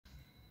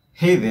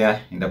Hey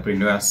there,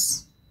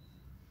 entrepreneurs.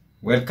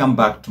 Welcome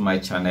back to my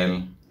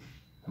channel.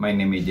 My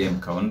name is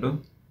James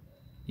Kaundo.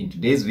 In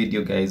today's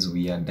video, guys,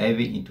 we are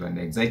diving into an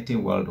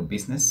exciting world of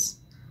business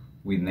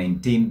with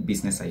 19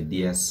 business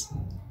ideas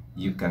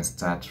you can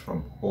start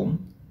from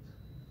home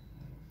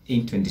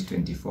in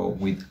 2024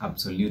 with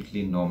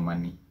absolutely no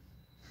money.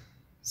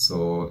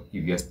 So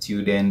if you're a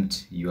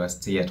student, you are a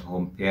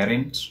stay-at-home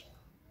parent,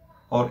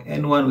 or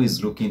anyone who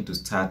is looking to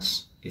start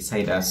a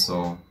side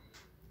hustle,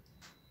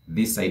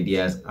 these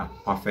ideas are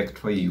perfect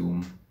for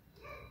you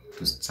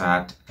to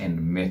start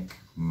and make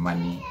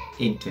money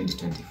in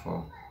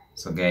 2024.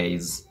 So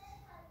guys,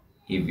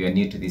 if you're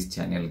new to this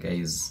channel,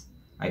 guys,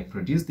 I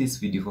produce this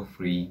video for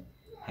free.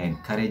 I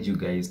encourage you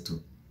guys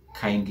to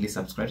kindly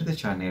subscribe to the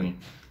channel,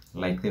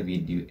 like the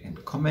video,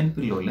 and comment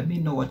below. Let me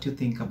know what you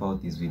think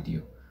about this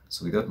video.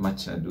 So without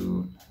much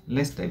ado,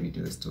 let's dive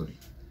into the story.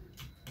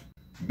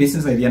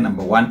 Business idea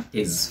number one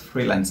is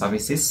freelance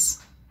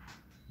services.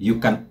 You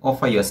can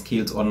offer your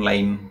skills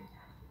online,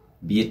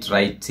 be it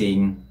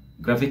writing,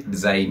 graphic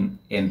design,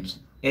 and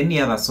any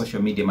other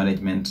social media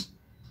management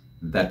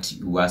that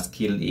you are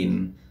skilled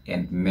in,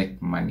 and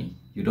make money.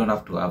 You don't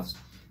have to have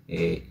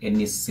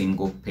any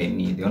single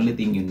penny. The only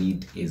thing you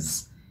need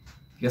is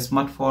your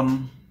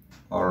smartphone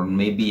or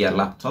maybe a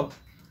laptop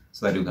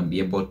so that you can be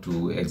able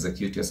to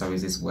execute your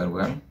services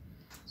well.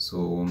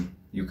 So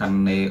you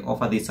can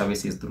offer these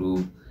services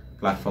through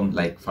platforms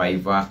like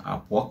Fiverr,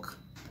 Upwork.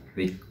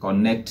 They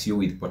connect you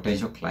with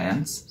potential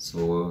clients,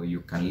 so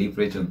you can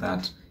leverage on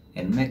that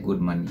and make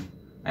good money.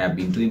 I have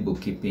been doing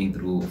bookkeeping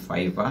through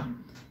Fiverr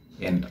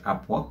and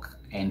Upwork,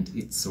 and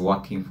it's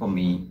working for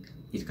me.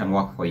 It can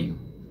work for you.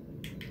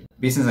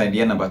 Business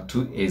idea number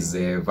two is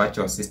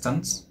virtual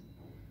assistants.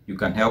 You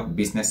can help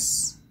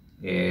business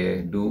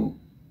do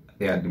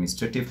their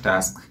administrative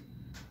tasks,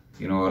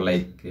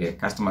 like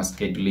customer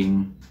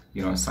scheduling,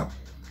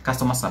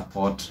 customer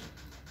support.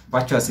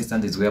 Virtual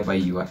assistant is whereby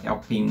you are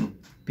helping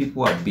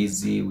people who are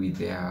busy with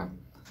their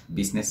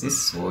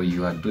businesses, so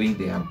you are doing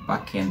their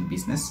back-end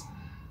business.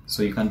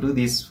 So you can do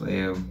this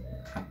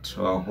at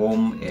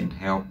home and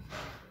help,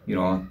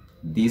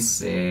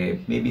 these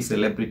maybe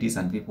celebrities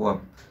and people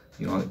are,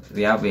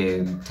 they have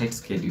tight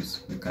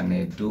schedules. You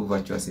can do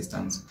virtual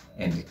assistants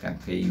and it can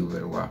pay you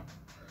very well.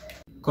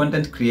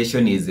 Content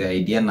creation is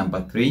idea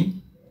number three.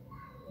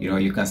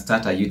 You can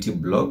start a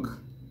YouTube blog.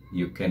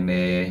 You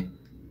can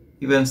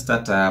even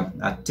start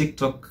a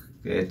TikTok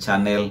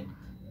channel,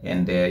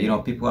 and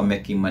people are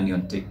making money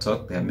on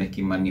TikTok. They are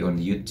making money on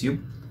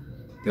YouTube.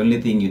 The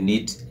only thing you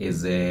need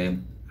is a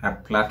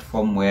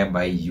platform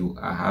whereby you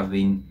are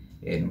having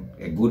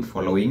a good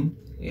following.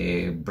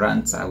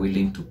 Brands are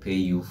willing to pay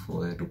you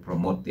to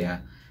promote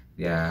their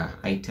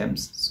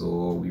items,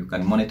 so you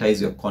can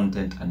monetize your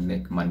content and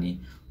make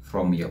money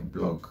from your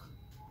blog.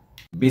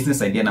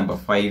 Business idea number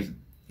five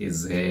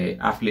is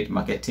affiliate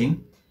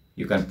marketing.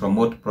 You can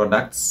promote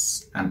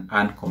products and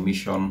earn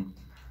commission,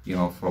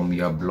 from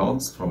your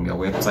blogs, from your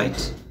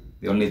website.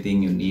 The only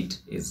thing you need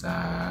is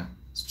a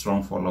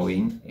strong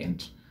following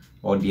and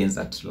audience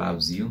that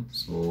loves you.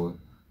 So,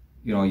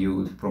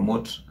 you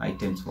promote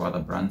items for other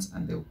brands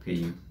and they'll pay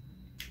you.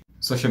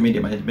 Social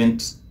media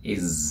management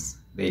is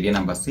the idea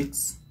number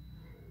six.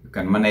 You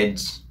can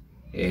manage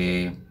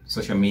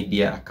social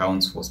media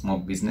accounts for small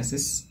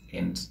businesses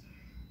and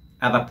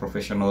other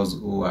professionals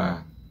who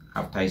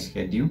have tight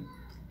schedule.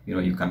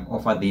 You can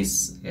offer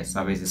these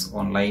services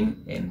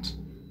online and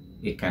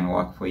it can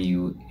work for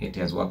you. It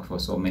has worked for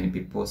so many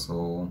people,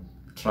 so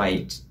try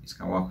it. It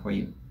can work for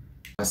you.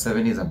 Number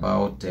seven is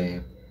about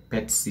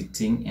pet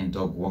sitting and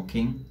dog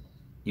walking.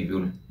 If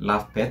you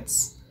love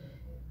pets,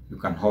 you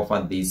can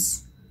offer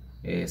these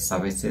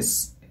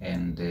services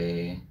and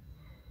it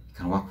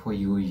can work for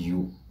you.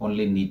 You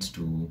only need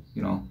to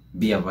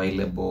be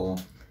available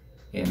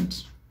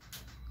and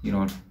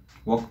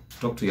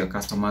talk to your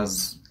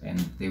customers, and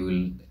they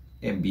will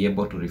be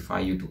able to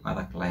refer you to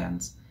other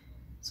clients.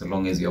 So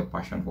long as you have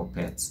passion for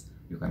pets,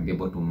 you can be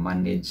able to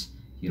manage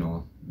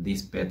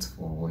these pets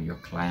for your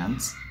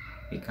clients.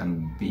 It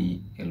can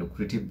be a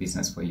lucrative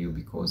business for you,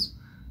 because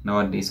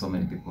nowadays so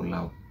many people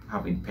love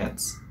having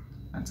pets,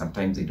 and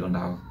sometimes they don't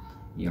have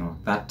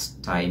that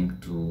time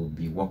to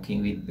be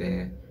working with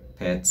the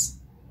pets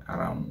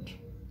around.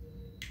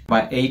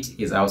 Number eight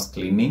is house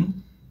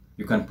cleaning.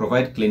 You can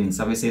provide cleaning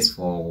services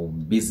for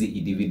busy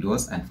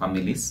individuals and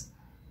families.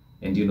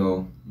 And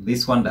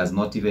this one does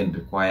not even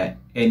require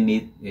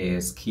any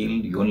skill.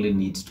 You only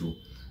need to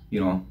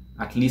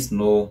at least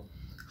know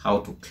how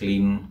to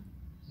clean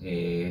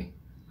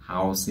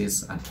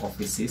houses and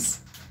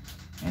offices,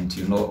 and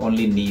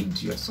only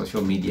need your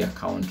social media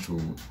account to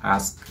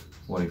ask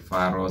for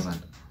referrals and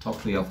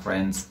talk to your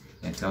friends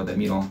and tell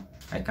them,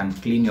 I can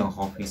clean your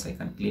office, I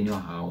can clean your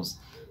house,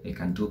 I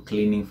can do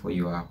cleaning for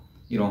your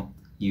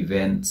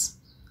events.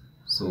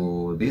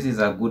 So this is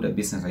a good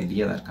business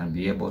idea that can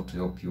be able to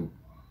help you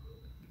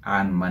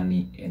earn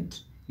money and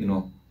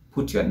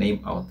put your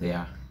name out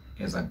there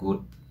as a good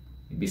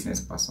business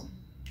person.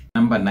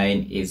 Number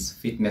nine is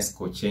fitness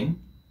coaching.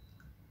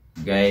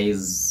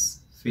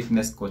 Guys,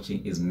 fitness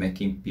coaching is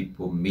making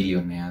people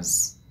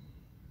millionaires.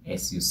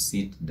 As you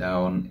sit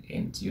down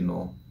and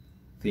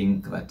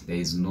think that there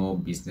is no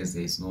business,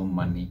 there is no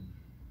money.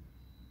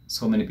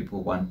 So many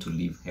people want to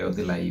live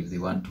healthy life, they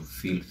want to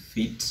feel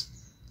fit.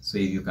 So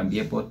if you can be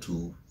able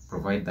to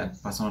provide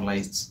that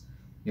personalized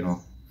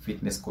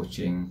fitness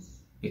coaching,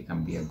 it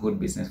can be a good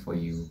business for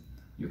you.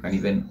 You can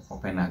even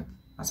open a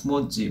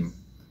small gym,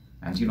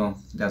 and it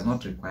does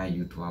not require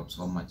you to have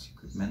so much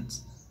equipment.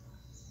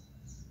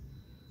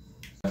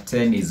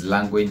 10 is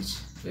language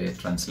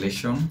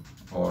translation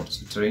or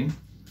tutoring.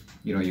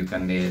 You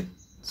can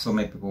so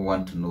many people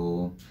want to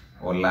know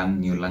or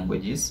learn new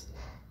languages.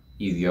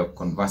 If you're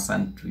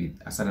conversant with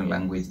a certain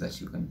language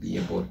that you can be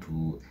able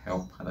to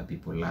help other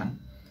people learn,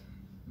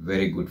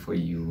 very good for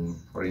you.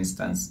 For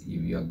instance,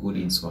 if you are good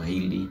in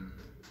Swahili,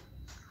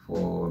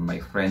 for my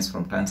friends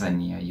from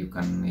Tanzania, you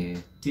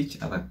can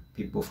teach other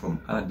people from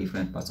other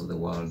different parts of the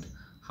world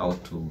how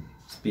to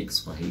speak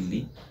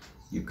Swahili.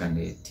 You can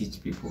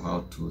teach people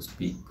how to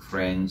speak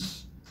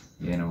French.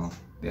 There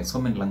are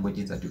so many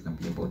languages that you can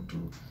be able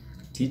to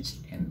teach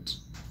and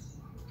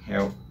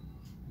help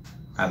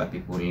other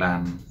people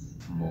learn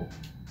more.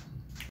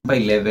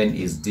 Number 11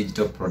 is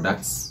digital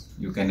products.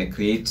 You can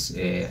create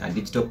a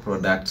digital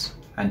product,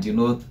 and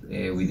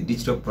with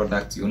digital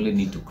products you only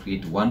need to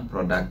create one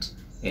product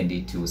and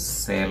it will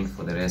sell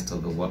for the rest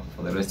of the world,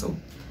 for the rest of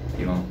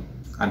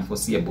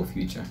unforeseeable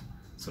future,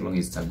 so long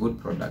as it's a good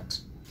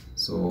product.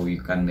 So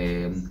you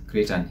can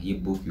create an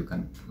ebook, you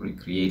can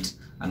recreate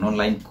an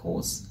online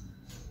course,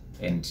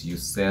 and you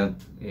sell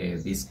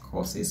these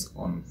courses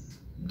on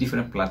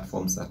different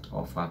platforms that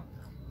offer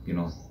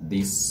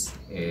this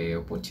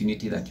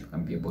opportunity that you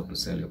can be able to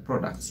sell your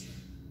products.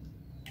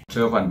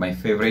 12, and my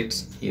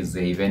favorite, is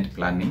the event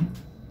planning.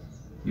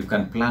 You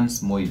can plan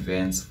small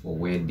events for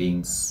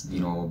weddings,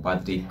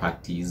 birthday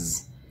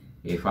parties,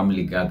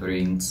 family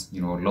gatherings,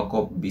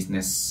 local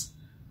business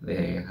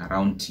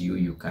around you.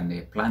 You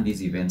can plan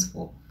these events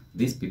for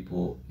these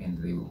people and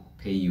they will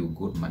pay you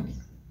good money.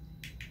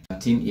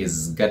 13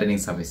 is gardening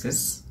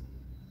services.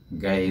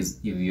 Guys,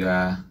 if you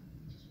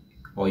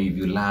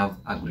love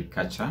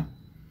agriculture,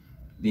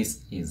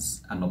 this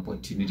is an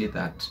opportunity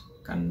that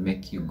can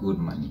make you good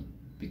money,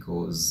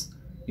 because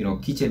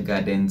kitchen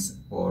gardens,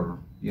 or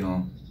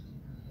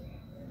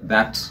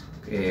that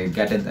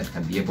garden that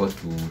can be able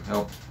to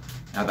help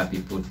other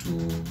people to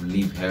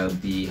live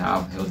healthy,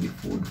 have healthy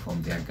food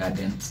from their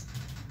gardens.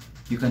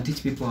 You can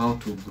teach people how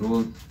to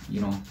grow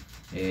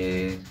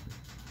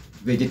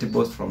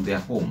vegetables from their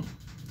home.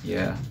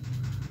 Yeah,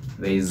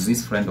 there is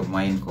this friend of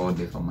mine called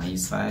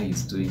Famaisa.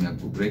 He's doing a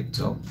great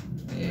job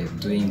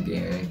doing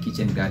the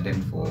kitchen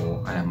garden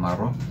for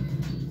Ayamaro.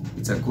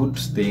 It's a good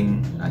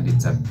thing and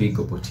it's a big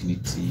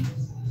opportunity,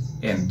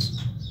 and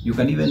you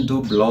can even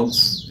do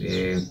blogs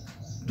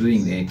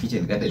doing the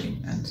kitchen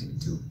gardening, and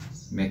to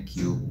make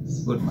you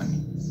good money.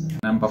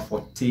 Number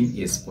 14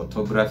 is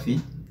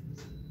photography.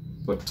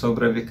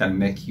 Photography can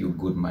make you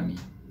good money.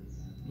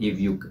 If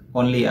you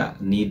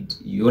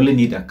only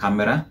need a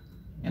camera,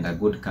 and a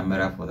good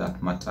camera for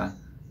that matter,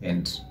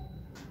 and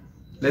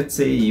let's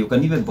say you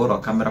can even borrow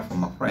a camera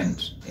from a friend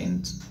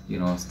and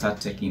start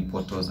taking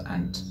photos,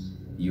 and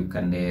you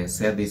can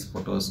sell these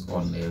photos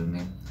on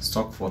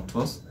stock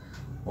photos,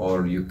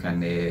 or you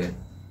can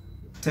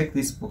take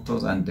these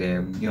photos and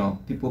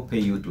people pay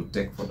you to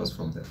take photos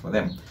for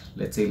them.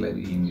 Let's say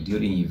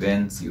during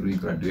events, during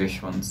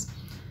graduations.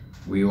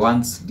 We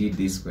once did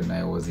this when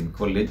I was in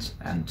college,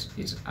 and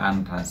it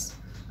earned us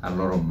a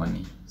lot of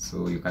money.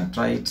 So you can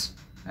try it,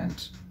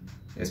 and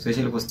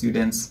especially for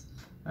students,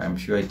 I'm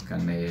sure it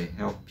can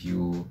help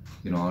you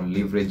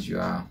leverage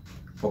your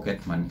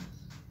pocket money.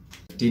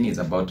 15 is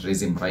about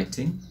resume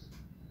writing.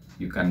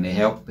 You can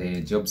help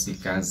job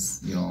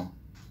seekers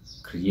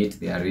create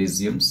their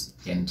resumes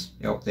and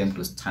help them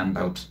to stand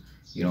out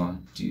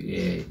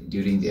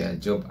during their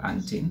job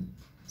hunting.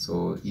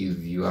 So if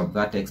you have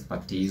that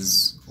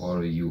expertise,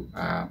 or you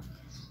are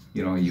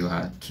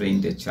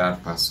trained HR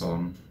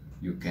person,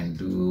 you can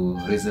do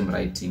resume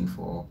writing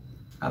for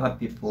other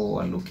people who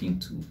are looking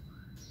to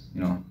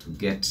to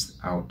get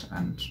out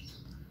and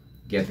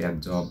get their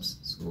jobs.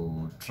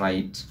 So try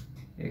it.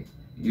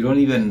 You don't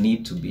even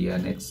need to be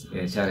an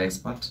HR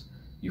expert.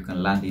 You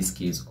can learn these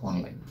skills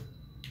online.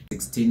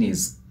 16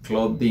 is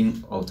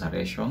clothing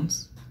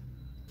alterations.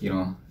 If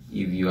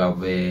you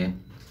have if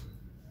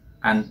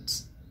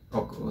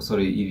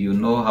you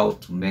know how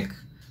to make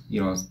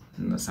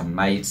some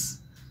nice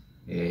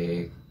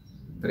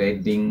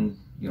threading,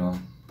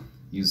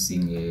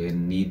 using a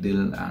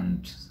needle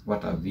and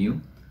what have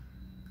you,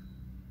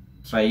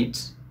 try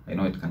it. I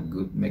know it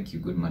can make you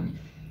good money.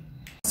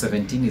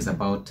 17 is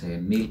about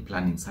meal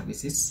planning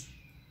services.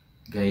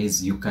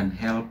 Guys, you can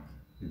help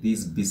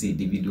these busy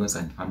individuals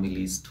and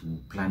families to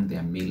plan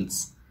their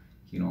meals.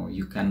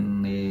 You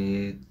can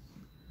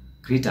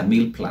create a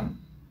meal plan,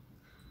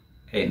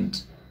 and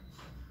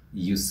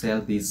you sell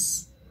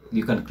this.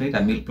 You can create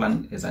a meal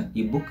plan as an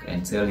ebook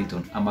and sell it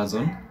on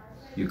Amazon.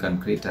 You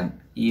can create an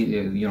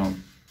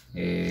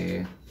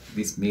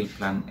this meal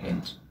plan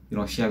and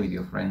share with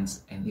your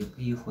friends, and they'll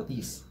pay you for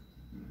this.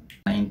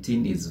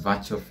 19 is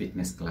virtual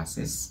fitness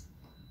classes.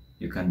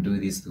 You can do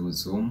this through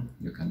Zoom,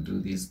 you can do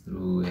this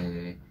through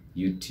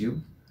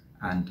YouTube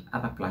and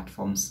other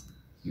platforms.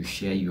 You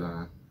share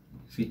your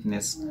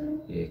fitness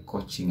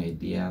coaching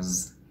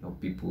ideas, help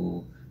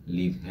people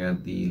live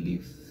healthy,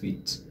 live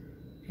fit,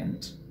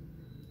 and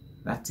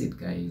that's it,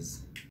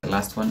 guys. The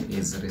last one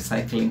is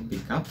recycling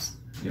pickups.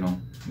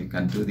 You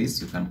can do this.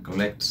 You can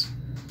collect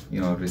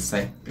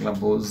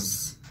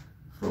recyclables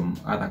from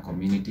other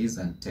communities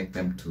and take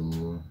them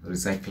to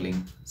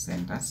recycling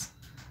centers,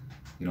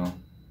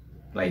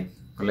 like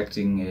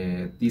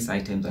collecting these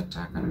items that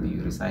can be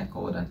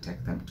recycled and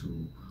take them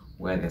to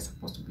where they're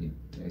supposed to be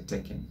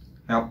taken.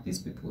 Help these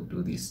people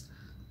do this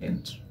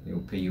and they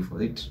will pay you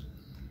for it.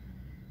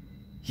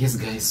 Yes,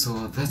 guys,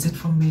 so that's it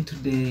from me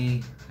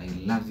today. I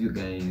love you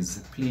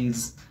guys.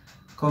 Please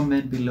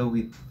comment below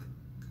with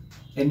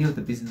any of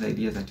the business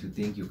ideas that you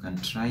think you can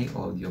try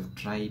or you've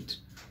tried,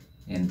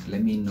 and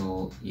let me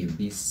know if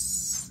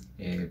this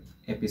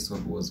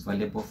episode was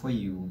valuable for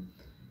you.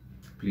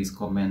 Please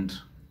comment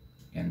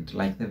and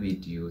like the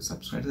video,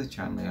 subscribe to the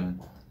channel,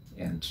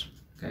 and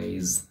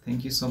guys,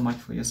 thank you so much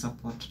for your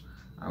support.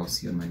 I'll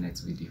see you in my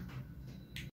next video.